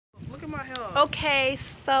my hair. Okay,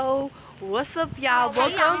 so what's up, y'all?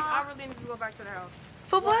 Welcome. I really need to go back to the house.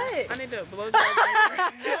 For what? I need to blow dry my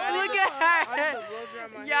hair. Look at her. I need to blow dry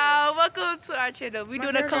my hair. Y'all, welcome to our channel. We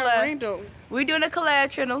doing a collab. We doing a collab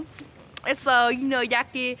channel. And so, you know, y'all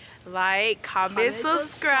can like, comment,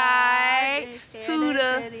 subscribe to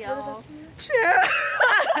the channel.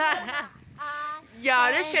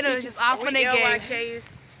 Y'all, this channel is just off on the game.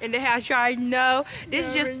 In the house, y'all know. This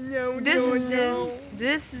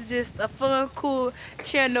is just a fun, cool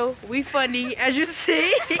channel. We funny, as you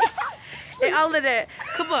see. And all of that.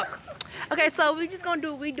 Come on. Okay, so we just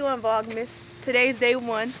gonna we doing Vlogmas. Today's day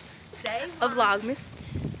one of Vlogmas.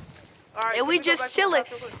 Alright, and we just chilling.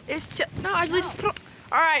 It's no, I just put on.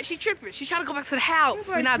 Alright, she tripping. She trying to go back to the house.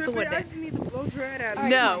 We're not doing that. I just need to blow dry it out.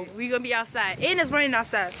 No, we gonna be outside. And it's raining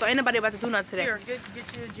outside, so ain't nobody about to do nothing today. Here, get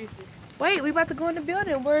you a juicy. Wait, we about to go in the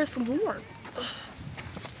building. Where's some more?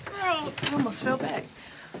 I almost fell back.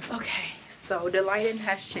 Okay, so the lighting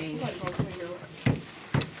has changed.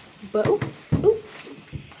 But ooh.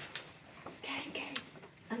 Okay.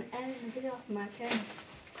 I'm editing the video off my channel.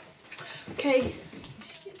 Okay.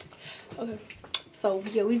 Okay. So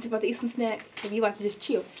yeah, we just about to eat some snacks. So we about to just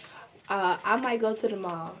chill. I might go to the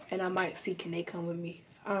mall and I might see can they come with me.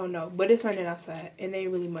 I don't know, but it's raining outside and there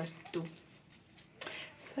ain't really much to do.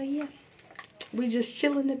 So yeah, we just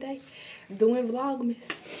chilling today, doing Vlogmas.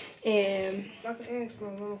 And I can ask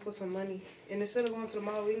my mama for some money, and instead of going to the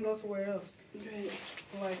mall, we can go somewhere else. Okay.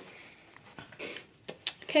 Like.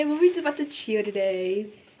 Okay, well we just about to chill today.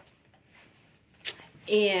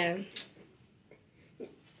 And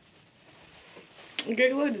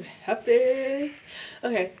girl, what just happened?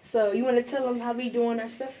 Okay, so you want to tell them how we doing our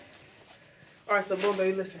stuff? All right, so boom,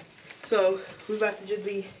 baby, listen. So we about to just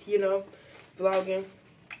be, you know, vlogging,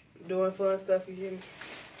 doing fun stuff. You hear me?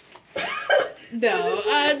 No.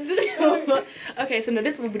 Okay, so no,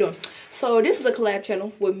 this is what we're doing. So this is a collab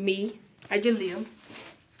channel with me, Jalea,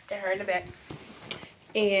 and her in the back.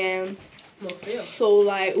 And so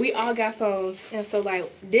like we all got phones, and so like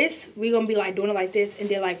this we gonna be like doing it like this, and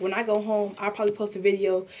then like when I go home I'll probably post a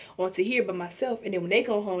video onto here by myself, and then when they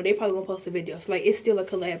go home they probably gonna post a video. So like it's still a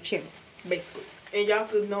collab channel basically, and y'all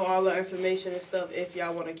could know all the information and stuff if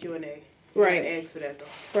y'all want a Q&A. Right. Ask for that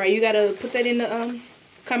though. Right, you gotta put that in the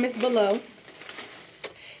comments below,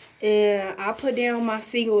 and I'll put down my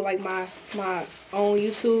single, like my own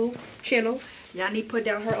YouTube channel. Y'all need to put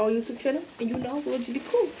down her own YouTube channel, and you know, it'll just be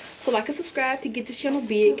cool. So like and subscribe to get this channel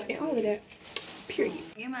big and all of that. Period.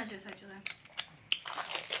 You might just actually.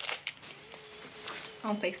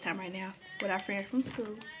 On FaceTime right now with our friend from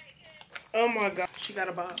school. Oh my god, she got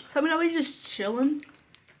a bob. So we know we just chilling.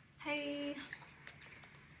 Hey.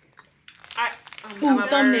 Ooh,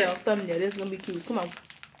 thumbnail. This is gonna be cute. Come on.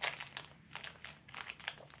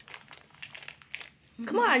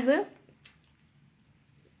 Come on, Liv.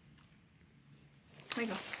 There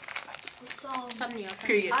you go. So Thumbnail.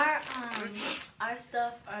 Period. Our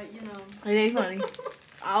stuff are, you know. It ain't funny.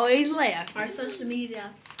 Always laugh. Our social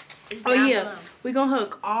media is down below. We're gonna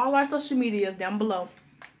hook all our social medias down below.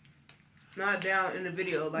 Not down in the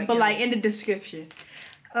video, like. But like in the description.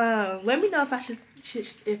 Let me know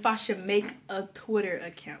if I should make a Twitter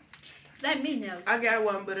account. Let me know. I got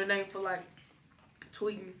one, but it ain't for like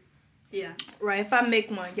tweeting. Yeah. Right. If I make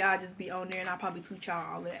one, y'all just be on there, and I'll probably tweet y'all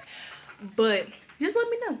all of that. But just let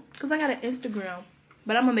me know, cause I got an Instagram,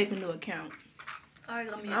 but I'm gonna make a new account.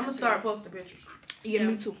 Alright, I'm gonna start posting pictures. Yeah,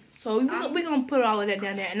 me too. So we're gonna put all of that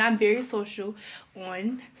down there, and I'm very social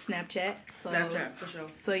on Snapchat. So, Snapchat for sure.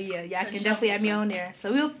 So yeah, y'all can definitely add me on there.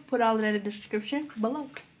 So we'll put all of that in the description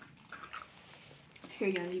below. Here,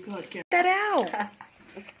 y'all, you can hold that out.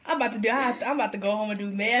 I'm about to go home and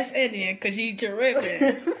do mass editing, cause you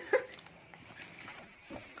terrific.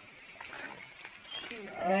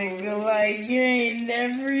 I feel like you ain't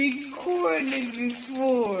never recorded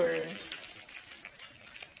before.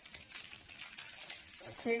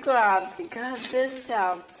 Because this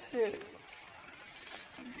sounds too.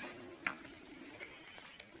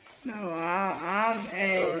 No, I'm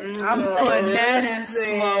putting that in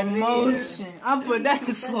slow motion. I'm putting that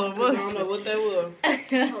in slow motion. I don't know what that was.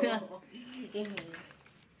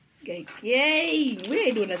 Okay, yay! We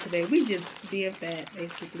ain't doing that today. We just being fat,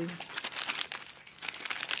 basically.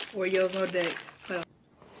 Oreos on deck.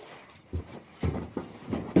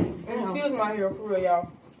 Excuse my hair, for real,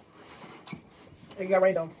 y'all. It got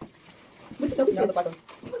rained on. What you look like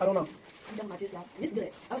I don't know. I'm done my juice, y'all. It's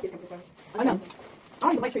good. I like this one. I know. I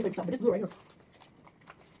don't even like trace stuff, but it's good right here.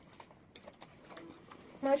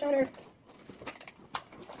 My shiner.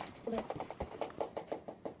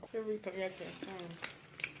 Here we come back there.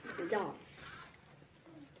 Good job.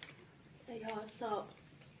 Hey y'all, so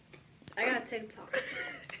I got TikTok.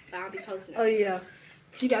 But I'll be posting it. Oh yeah,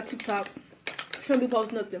 she got TikTok. She don't be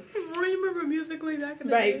posting nothing. Remember Musically back in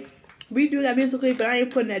the Right. day? We do that Musically, but I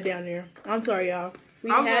ain't putting that down there. I'm sorry, y'all. We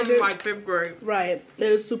I was had in it. like 5th grade. Right.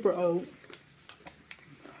 It was super old.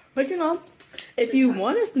 But you know, if you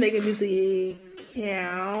want us to make a music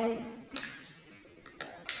account,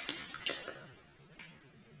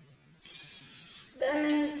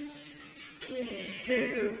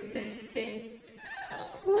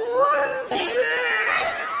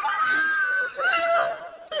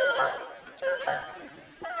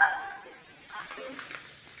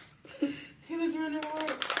 He was running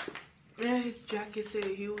hard. Yeah, his jacket said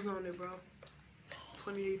he was on it, bro.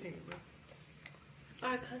 2018, bro.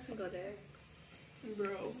 Our cousin go there.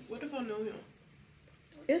 Bro, what if I know him?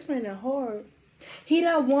 it's raining hard. He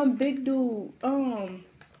that one big dude.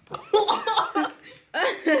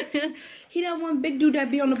 He that one big dude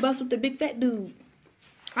that be on the bus with the big fat dude.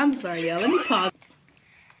 I'm sorry, y'all. Let me pause.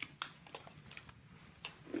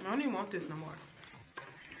 I don't even want this no more.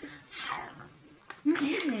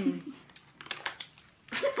 This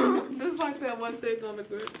is like that one thing on the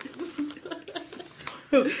group.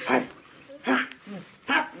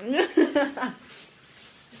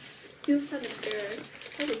 You said it there.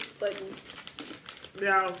 That is funny.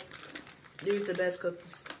 Yeah, these the best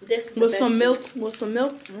cookies. This is the With best some milk. cookie. With some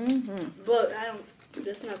milk. Mm-hmm. But I don't.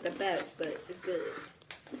 That's not the best, but it's good.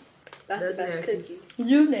 That's the best nasty. cookie.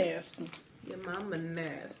 You nasty. Your mama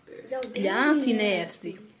nasty. Yo, Your auntie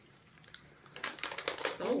nasty.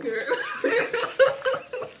 Don't care.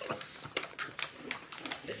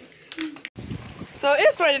 So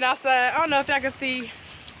it's raining outside. I don't know if y'all can see.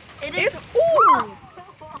 It's ooh.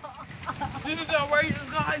 This is outrageous,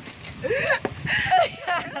 guys.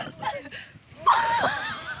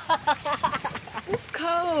 It's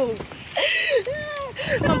cold.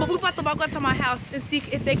 But we about to walk up to my house and see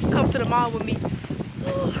if they can come to the mall with me.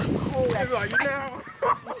 I'm cold.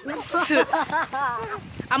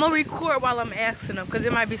 I'm gonna record while I'm asking them because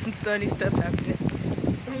there might be some funny stuff happening.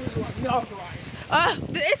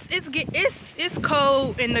 It's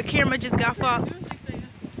cold and the camera just got fogged.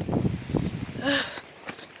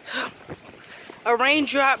 A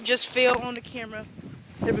raindrop just fell on the camera.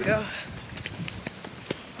 There we go.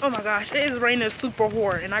 Oh my gosh, it is raining super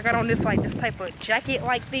hard, and I got on this type of jacket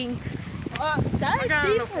like thing. That I is got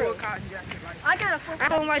on a full see-through. cotton jacket. Like, I got a full I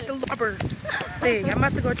don't like the rubber thing. I'm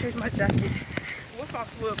about to go change my jacket. what if I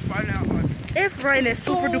slip right now? Like, It's raining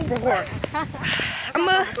super duper hard. I'm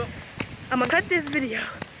gonna cut this video.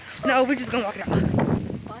 No, we're just gonna walk it out.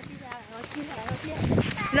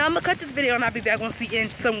 No, I'm gonna cut this video and I'll be back once we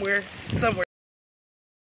end somewhere.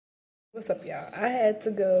 What's up, y'all? I had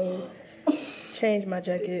to go change my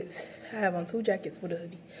jackets. I have on 2 jackets with a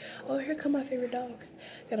hoodie. Oh, here come my favorite dog.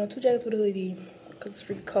 Got on 2 jackets with a hoodie because it's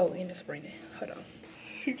freaking cold and it's raining. Hold on.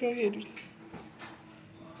 go ahead.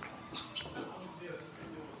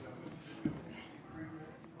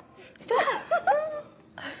 Stop!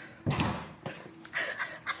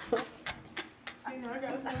 I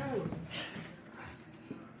got some.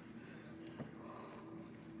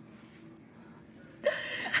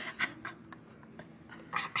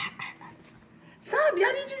 Stop!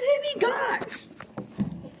 Y'all didn't just hit me, gosh!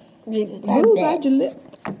 You got your lip.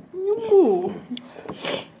 You move.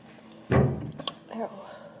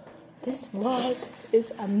 This vlog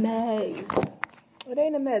is a maze. It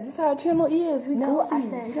ain't a maze. This is how our channel is. We No, goofy. I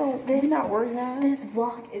said, yo, We not organized. this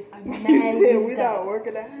vlog is You amazing. said we not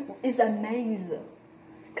organized. It's amazing.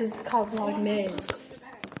 Cause it's called Vlogmas.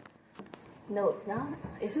 No, it's not.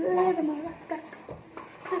 It's vlog.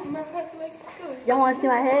 Y'all want to see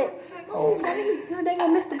my head? Oh, dang. They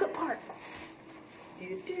gonna miss the good parts.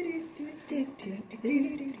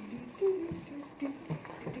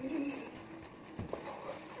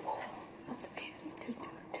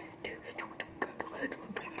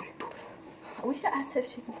 We should ask if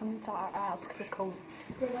she can come into our house because it's cold.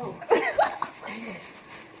 It's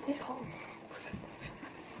cold.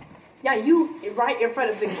 Yeah, you right in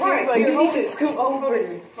front of the Right, camera. here, You hold need to it. scoot over. Hold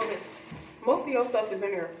it. Most of your stuff is in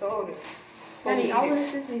here, so hold it. Honey, all of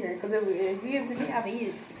this is in here because if we have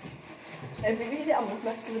it. If we need it, I'm gonna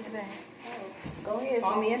mess with the bag. Go ahead, it's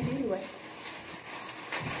on me empty anyway.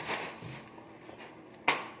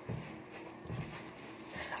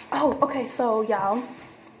 Oh, okay, so y'all,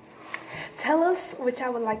 tell us what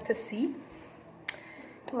y'all would like to see.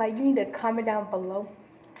 Like, you need to comment down below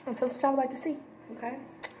and tell us what y'all would like to see. Okay.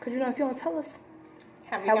 Because, you know, if you don't tell us,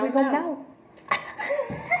 How we gonna know?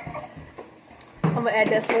 I'm gonna add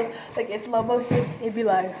that slow, like in slow motion. It'd be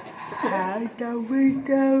like, how do we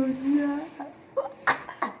do that?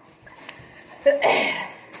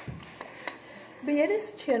 But But yeah,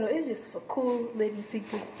 this channel is just for cool lady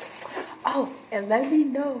people. Oh, and let me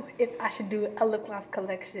know if I should do a lip gloss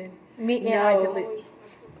collection. Me and Angela.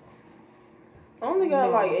 I only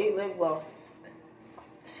got like 8 lip glosses.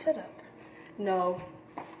 Shut up. No.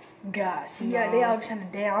 Gosh. Yeah, they all trying to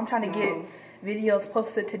damn. I'm trying to get videos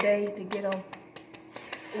posted today to get them.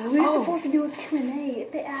 We're supposed to do a Q&A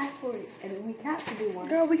if they ask for it, and we have to do one.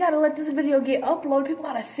 Girl, we gotta let this video get uploaded. People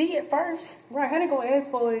gotta see it first. Right, how they gonna ask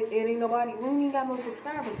for it and ain't nobody, we ain't got no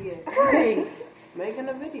subscribers yet. Right. Making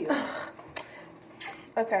a video.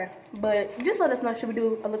 Okay, but just let us know, should we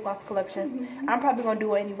do a lip gloss collection? I'm probably gonna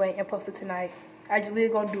do it anyway and post it tonight. Actually,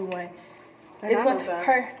 gonna do one. It's gonna,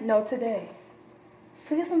 today.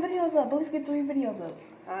 To get some videos up, but let's get 3 videos up.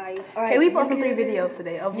 Alright. Okay, we posted 3 videos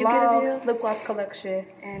today. A vlog, lip gloss collection,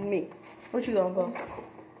 And me. What you gonna post?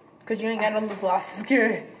 Cause you ain't got no lip glosses,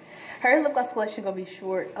 girl. Her lip gloss collection gonna be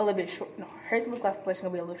short, a little bit short. No, her lip gloss collection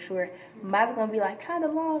gonna be a little short. Mine's gonna be like kind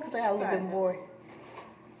of long cause I got a little bit more.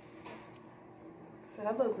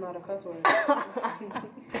 That was not a cuss word.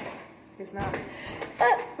 It's not.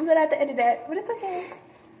 We're gonna have to edit that, but it's okay.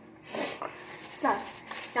 Stop.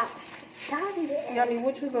 Yanni,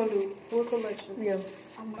 what you gonna do? What collection? Yeah.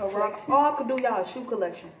 A rock. Oh, I could do y'all a shoe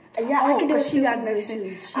collection. Yeah, I can do a shoe got collection.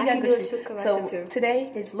 good shoes. I can do a shoe collection So too.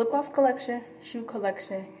 today is lip gloss collection, shoe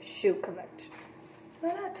collection. Shoe collection. No,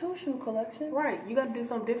 not 2 shoe collections. Right, you gotta do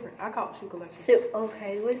something different. I call it shoe collection. Shoe.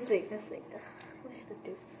 Okay, let's think. What should I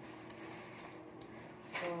do?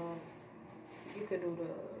 You could do the.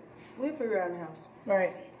 We'll figure it out in the house.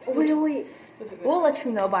 Right. Wait. We'll let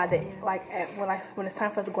you know by the when it's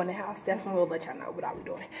time for us to go in the house. That's when we'll let y'all know what I'll be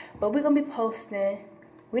doing. But we're gonna be posting.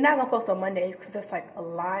 We're not gonna post on Mondays because that's like a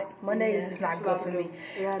lot. Mondays is not good for me.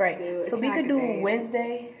 Right. So we could do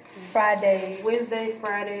Wednesday, Friday. Wednesday,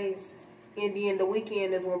 Fridays, and then the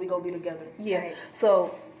weekend is when we gonna be together. Yeah. Right.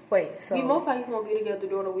 So wait. So we most likely gonna be together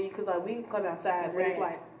during the week because like we can come outside, but it's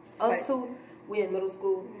like us two. We in middle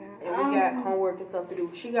school and we got homework and stuff to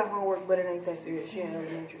do. She got homework, but it ain't that serious. She ain't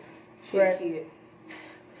elementary. She a kid.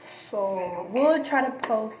 So we'll try to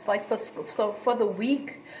post like for the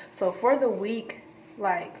week. So for the week,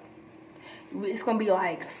 like it's gonna be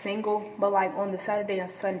like single, but like on the Saturday and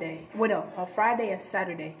Sunday. Well, no, on Friday and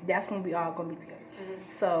Saturday. That's when we all gonna be together.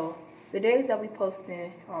 So the days that we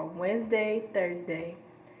posting are Wednesday, Thursday.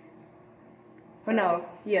 Well, no,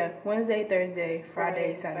 yeah, Wednesday, Thursday,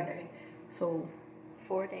 Friday, Saturday. So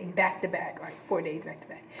 4 days. Back to back, like 4 days back to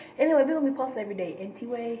back. Anyway, we're gonna be posting every day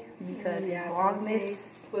anyway because it's Vlogmas.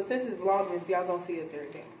 But since it's Vlogmas, y'all gonna see us every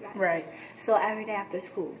day. Right. So every day after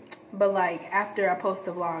school. But like after I post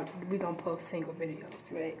the vlog, we gonna post single videos.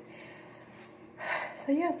 Right.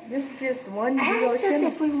 So yeah, this is just one video channel.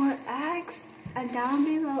 If we want ask down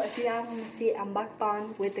below if y'all want to see a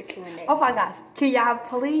mukbang with the Q&A. Oh my gosh, can y'all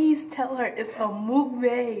please tell her it's a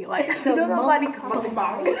mukbang? Like nobody calls it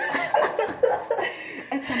mukbang.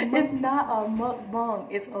 It's not a mukbang.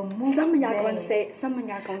 It's a mukbang. Some of y'all gonna say it. Some of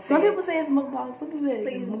y'all gonna say Some it. people say it's mukbang. Some people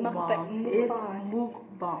say it's mukbang. Mukbang. It's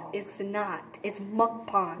mukbang. It's not. It's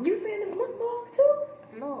mukbang. You saying it's mukbang too?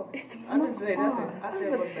 No, It's I didn't say nothing. I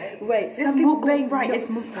said mukbang. Wait, It's mukbang, right? It's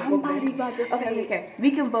mukbang. Somebody about to say Okay.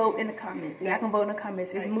 We can vote in the comments. Y'all can vote in the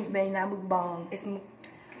comments. It's mukbang, not mukbang. It's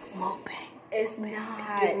mukbang. It's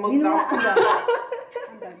not. It's You know what? I'm done.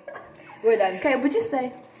 I'm done. We're done. Okay, but just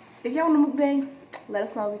say, if y'all want a mukbang, let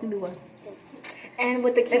us know. We can do one. And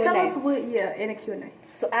with the Q&A. And tell us what, in a Q&A.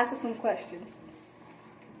 So ask us some questions.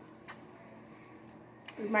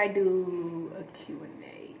 We might do a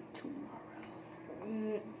Q&A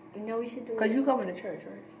tomorrow. No, we should do it. Because you coming to church,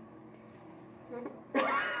 right?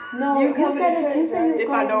 No, you said If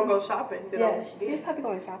I don't go shopping, then yeah, she's probably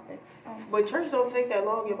going shopping. But church don't take that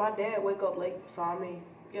long if my dad wake up late. So I mean,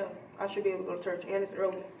 yeah, I should be able to go to church and it's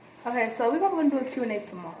early. Okay, so we're probably going to do a Q&A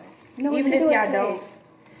tomorrow. No, even if y'all don't.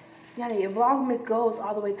 Yeah, Yeah, Vlogmas goes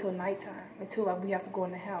all the way till nighttime. Until like we have to go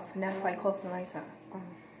in the house. And that's like close to nighttime.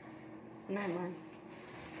 9.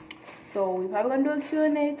 So we probably going to do a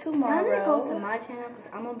Q&A tomorrow. I'm going to go to my channel because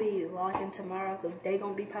I'm going to be logging tomorrow. So they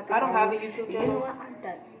going to be probably. I don't have a YouTube channel. You know what? I'm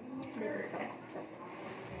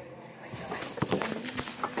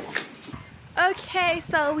done. Okay,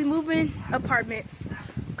 so we moving apartments.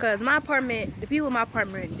 Because my apartment, the people in my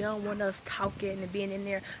apartment, they don't want us talking and being in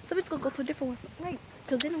there. So we're just going to go to a different one. Right.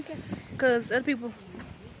 Because they don't care. Because other people.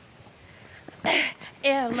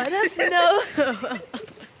 And let us know.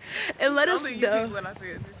 And let us know.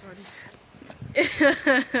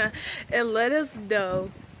 And let us know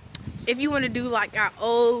if you want to do like our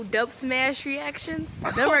old dub smash reactions.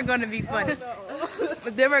 Them are going to be funny.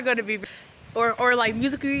 But them are going to be. Or like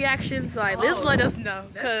music reactions. Like, just let us know.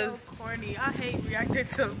 That's so corny. I hate reacting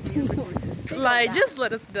to music. Like, just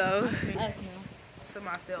let us know. To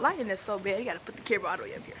myself. Lighting is so bad. You gotta put the camera all the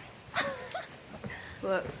way up here.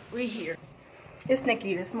 Look, we here. It's Nikki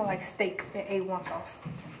here. It smells like steak and A1 sauce.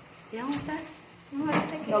 You don't want that?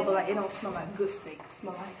 No, but like it don't smell like good steak. It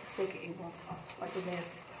smell like steak and A1 sauce, like the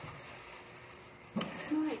nasty stuff. It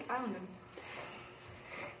smells like, I don't know.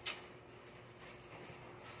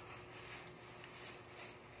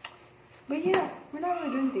 But yeah, we're not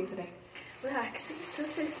really doing anything today. Well, actually,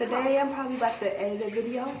 Today I'm probably about to edit a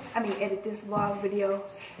video. Edit this vlog video.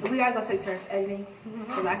 And we gotta go take turns editing.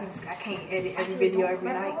 Cause I can't edit every video every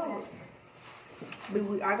night.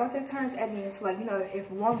 We are gonna take turns editing. So like, you know, if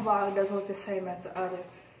one vlog doesn't look the same as the other,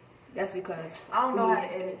 that's because I don't know how to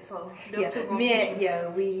edit. So we gonna teach you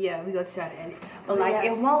how to edit. But like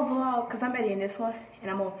in one vlog, cause I'm editing this one and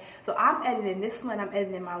I'm editing this one. I'm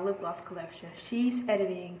editing my lip gloss collection. She's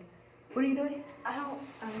editing. What are you doing? I don't know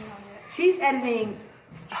yet. She's editing.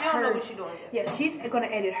 She don't know what she's doing yet. Yeah, she's gonna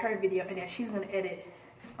edit her video, and then she's gonna edit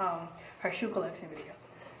her shoe collection video.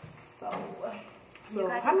 So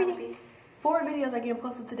how many? 4 videos are getting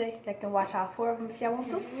posted today. Y'all can watch all 4 of them if y'all want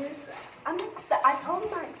to. I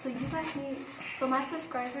told so you guys need, so my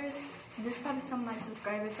subscribers, this is probably some of my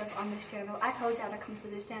subscribers that's on this channel. I told y'all to come to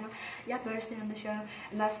this channel. Y'all better stay on the channel.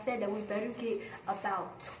 And I said that we better get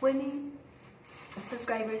about 20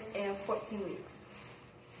 subscribers in 14 weeks.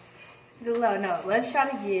 No, let's try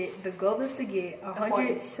to get, the goal is to get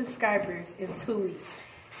 100 subscribers in 2 weeks.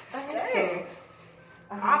 Okay.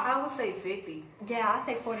 I would say 50. Yeah, I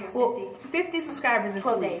say 40 or 50. Well, 50 subscribers in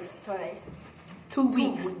 12 2 days. weeks. 12 days. 2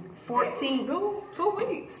 weeks. 14. 2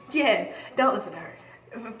 weeks. Yeah, don't listen to her.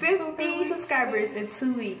 50 subscribers in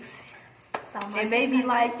 2 weeks. And maybe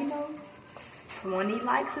like, you know, 20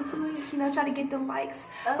 likes in 2 weeks, you know, try to get the likes.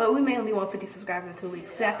 But we mainly want 50 subscribers in 2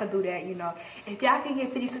 weeks. So I can do that, you know. If y'all can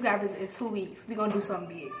get 50 subscribers in 2 weeks, we're going to do something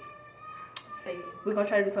big. We're going to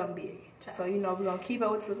try to do something big. So, you know, we're going to keep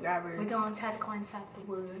up with subscribers. We're going to try to go inside the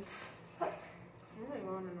woods.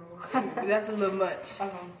 That's a little much.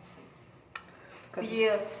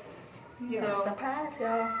 Yeah. You know, surprise,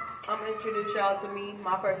 y'all. I'm going to introduce y'all to me,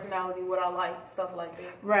 my personality, what I like, stuff like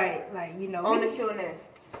that. Right, like, you know. On the Q&A.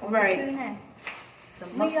 Right.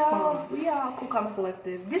 We all Cool Comment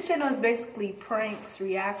Selective. This channel is basically pranks,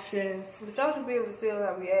 reactions. But y'all should be able to tell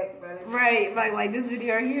how we act about it. Right, like this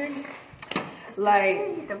video right here.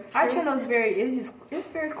 Like our channel is it's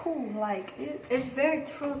very cool. Like it's very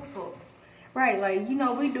truthful. Right, like, you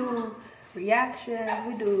know, we do reactions,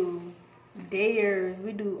 we do dares,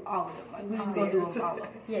 we do all of them. Like we just gonna do them all.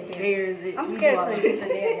 Yeah, dares. I'm scared to put it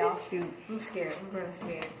there, y'all. Shoot. I'm scared. I'm really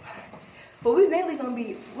scared. But we mainly gonna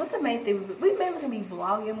be, what's the main thing? We mainly gonna be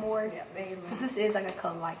vlogging more. Yeah, mainly. Since this is like a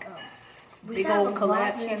big old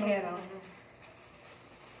collab channel.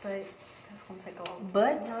 But that's gonna take a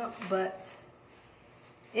long time. But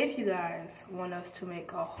if you guys want us to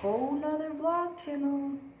make a whole nother vlog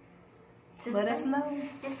channel, just let us know.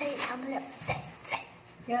 Just say say.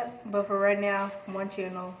 Yep. But for right now, one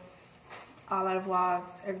channel, all our vlogs,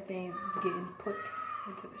 everything is getting put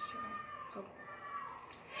into this channel.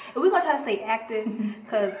 And we're gonna try to stay active,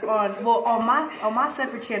 cause on my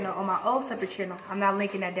separate channel, on my old separate channel, I'm not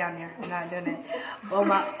linking that down there. I'm not doing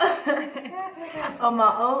that. On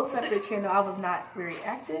my old separate channel, I was not very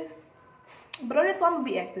active. But on this one, I'm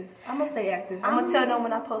gonna be active. I'm gonna stay active. I'm gonna tell them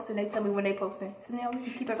when I post and they tell me when they posting. So now we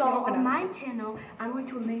can keep everything organized. On my channel, I'm going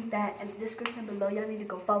to link that in the description below. Y'all need to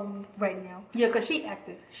go follow me right now. Yeah, cause she's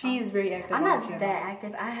active. She is very active. I'm not that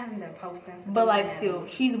active. I haven't been posting. But like still,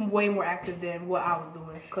 she's way more active than what I was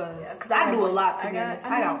doing. Cause I do a lot, to be honest.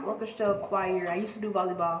 I got orchestra, choir. I used to do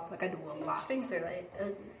volleyball. Like I do a lot. Strings are like,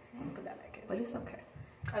 put that back in. But it's okay.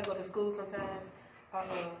 I go to school sometimes. I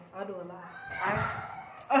do a lot.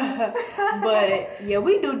 But yeah,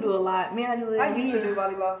 we do a lot. Me and I used to do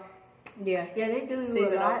volleyball. Yeah. Yeah, they do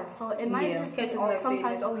a lot. So it might just catch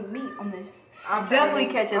sometimes only meet on this. I'm definitely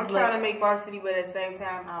catch us. I'm trying to make varsity, but at the same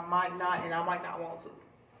time, I might not, and I might not want to.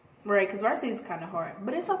 Right, because varsity is kind of hard,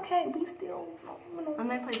 but it's okay. We still, you know, I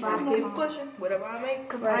might play basketball. Keep pushing, whatever I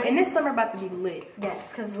make. Right. And this summer about to be lit. Yes,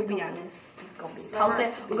 because we'll be honest.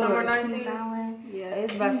 Summer 19. Yeah,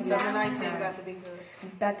 it's about to be summer 19. About to be good.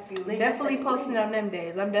 About to be lit. Definitely posting on them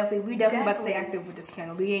days. We definitely about to stay active with this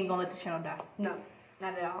channel. We ain't gonna let the channel die. No,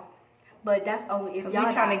 not at all. But that's only if y'all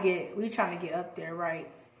we trying to get up there, right?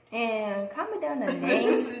 And comment down the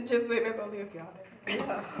names. Just say that's only if y'all die.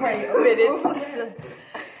 Yeah. Right, a minute.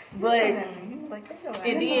 But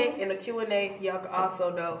and then in the Q&A, y'all can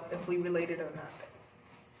also know if we related or not.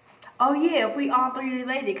 Oh yeah, if we all 3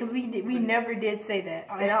 related, because we never did say that,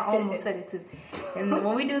 and I almost said it too. And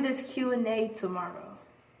when we do this Q&A tomorrow,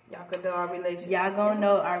 Y'all could know our relationship. Y'all gonna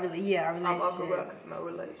know our relationship. I'm Uncle Ruckus, no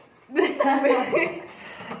relations.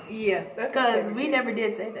 Yeah, because we never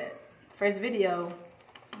did say that. First video,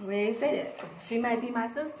 we didn't say that. She might be my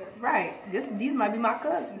sister. Right. These might be my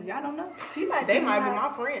cousins. Y'all don't know. They might be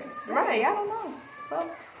my friends. Right. Y'all don't know. So,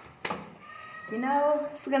 you know,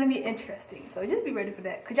 it's gonna be interesting. So just be ready for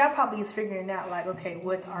that. Cause y'all probably is figuring out like, okay,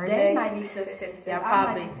 what are they? They might be sisters. Y'all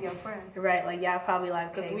probably I might be your friend. Right. Like y'all probably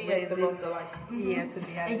like, okay, because we what ain't the is most it? alike. Yeah, to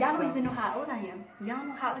be honest. And y'all don't even know how old I am. Y'all don't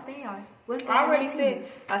know how old they are. What if they I already 19?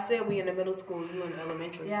 said we in the middle school, you in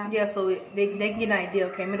elementary. Yeah. Yeah, so they get an idea.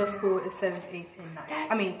 Okay, middle school is 7th, 8th, and 9th.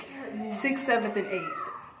 I mean, 6th, 7th, and 8th.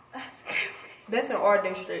 That's scary. That's in our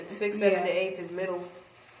district. 6th, 7th, and 8th is middle,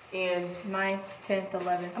 and 9th, 10th,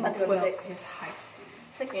 11th, I'm about and to go 12th six. is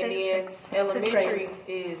high school. and then elementary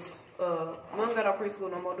is we don't got our preschool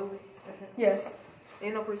no more, do we? Yes.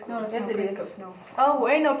 Ain't no preschool. No, that's Yes, no it is. preschool. No. Oh,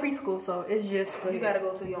 ain't no preschool, so it's just You gotta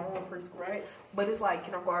go to your own preschool, right? But it's like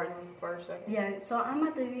kindergarten, first, second. Yeah, so I'm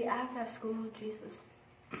about to be after school. Jesus.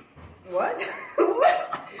 What?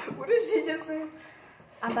 What did she just say?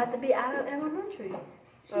 I'm about to be out of elementary.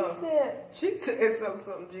 She said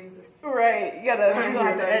something, Jesus. right. You gonna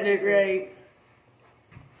have to edit, right?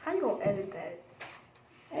 How you gonna edit that?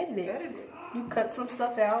 Edit it. You cut some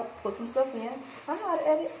stuff out, put some stuff in. I know how to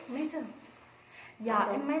edit. Me too.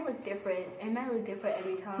 Yeah, it might look different. It might look different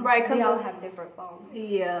every time. Right, 'cause we all of- have different phones.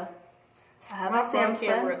 Yeah. I have My a front Samsung,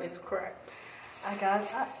 camera is cracked, I got.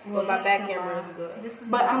 but my back camera is good. This is but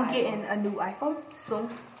my I'm iPhone. getting a new iPhone soon.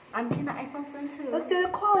 I'm getting an iPhone soon too. But still, the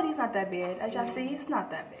quality's not that bad. As y'all see, it's not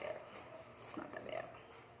that bad. It's not that bad.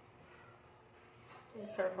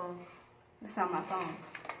 It's her phone. It's not my phone.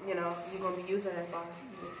 You know, you're gonna be using her phone.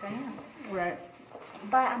 Yes, I am. Right.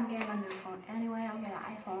 But I'm getting a new phone anyway. I'm getting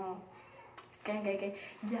an iPhone. Gang.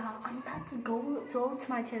 Yeah, I'm about to go to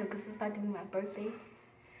my channel because it's about to be my birthday.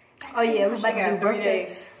 Oh yeah, we should Like do 3 birthday.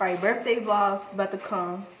 days. Right, birthday vlogs about to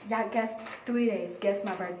come. Yeah, guess 3 days. Guess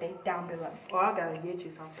my birthday down below. Oh, I gotta get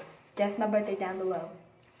you something. Guess my birthday down below.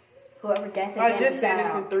 Whoever guesses I it, just said shout it's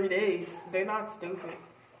in out. 3 days. They're not stupid.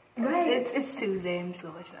 Right. It's Tuesday. I'm just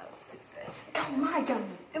gonna let you know it's Tuesday. Oh my god.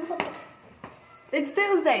 It was like It's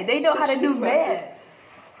Tuesday. They know how to do She's math.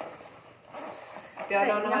 If y'all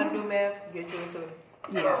don't know how to do math, get you into it.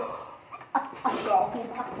 Yeah.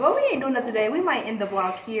 Well, we ain't doing that today. We might end the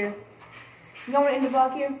vlog here. You don't want to end the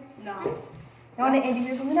vlog here? no. You want to end it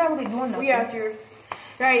here? Because we're not really doing nothing. We out here.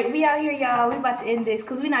 Right, we out here, y'all. We about to end this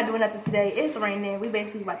because we're not doing nothing today. It's raining. We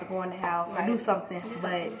basically about to go in the house or do something.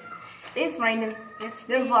 But it's raining.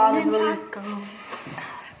 This vlog is really...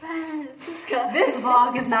 This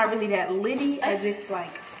vlog is not really that litty as it's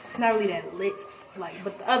like... It's not really that lit. Like,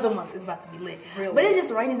 but the other ones is about to be lit. Really? But it's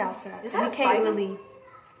just raining outside. So we can't really...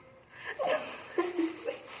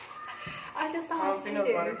 I just I saw don't see no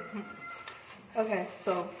butter. Okay,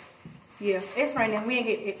 so... Yeah, it's raining. We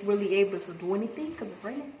ain't really able to do anything because it's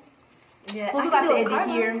raining. Yeah, So we I about can to do a end it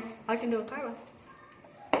karma. here. I can do a karma.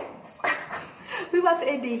 We about to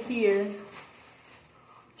end it here.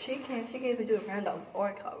 She can't even do a random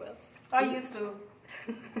or karma. I used to.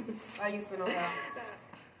 I used to know how.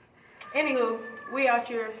 Anywho, we out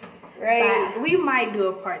here. Right. Bye. We might do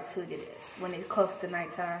a part 2 to this when it's close to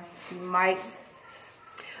nighttime. We might.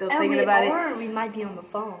 Still thinking about it. Or we might be on the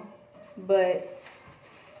phone. But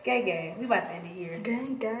gang, we about to end it here.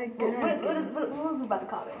 Gang. What we about to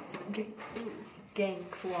call it? Gang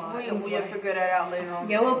squad. We'll figure that out later on.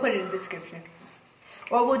 Yeah, we'll put it in the description.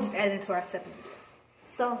 Or we'll just add it to our separate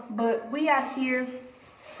videos. So, But we out here.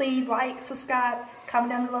 Please like, subscribe,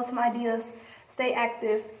 comment down below some ideas. Stay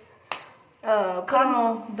active. Put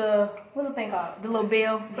on the, what's the thing called? The little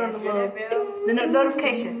bell. Put on the little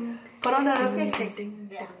notification. Put on the notification.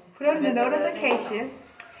 Put on the notification.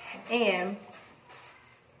 And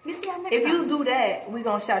we see y'all next if time. you do that, we're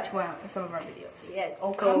gonna shout you out in some of our videos. Yeah.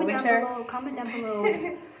 Oh, So comment make down sure- below. Comment down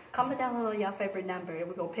below. Comment down below your favorite number, and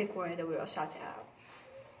we're gonna pick one, and then we're gonna shout you out.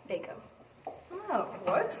 There you go. No.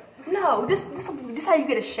 What? No, this is how you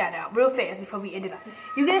get a shout out real fast before we end it up.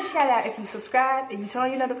 You get a shout out if you subscribe and you turn on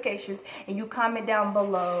your notifications and you comment down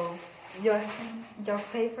below Your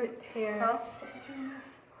favorite hair. Huh?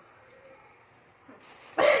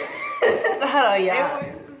 Hold on, y'all.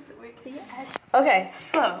 Yes. Okay,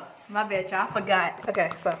 so my bad, y'all. I forgot. Okay,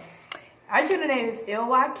 so our channel name is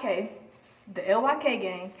LYK, the LYK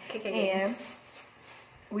gang, and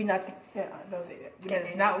we not. Don't say that.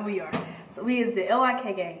 That is not what we are. So we is the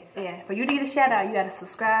LYK gang, and for you to get a shout out, you gotta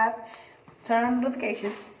subscribe, turn on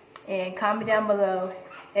notifications, and comment down below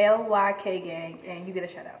LYK gang, and you get a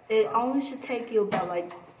shout out. It only should take you about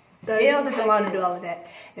like 30 It don't take long to seconds. do all of that.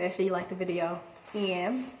 And make sure you like the video.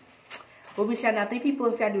 And We'll be shouting out 3 people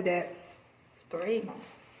if y'all do that. 3.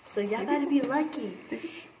 So y'all better be lucky.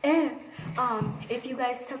 And if you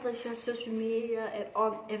guys tell us your social media and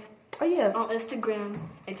on Instagram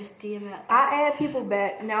and just DM it. I add people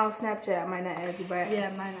back. Now on Snapchat I might not add you back. Yeah,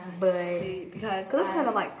 might not. But because it's kind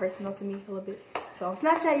of like personal to me a little bit. So on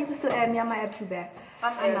Snapchat you can still add me. I might add you back.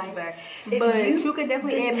 I add you back. But you can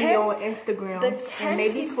definitely add me on Instagram and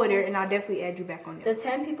maybe Twitter, and I'll definitely add you back on there. The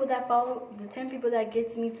 10 people that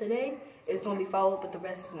gets me today is gonna be followed, but the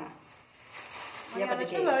rest is not. Yeah,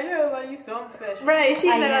 but you so special. Right, she's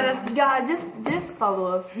like, y'all just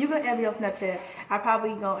follow us. You can add me on Snapchat. I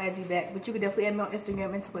probably gonna add you back, but you can definitely add me on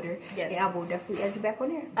Instagram and Twitter. Yes. And I will definitely add you back on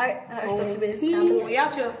there. Alright, social media. We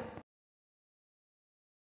out here.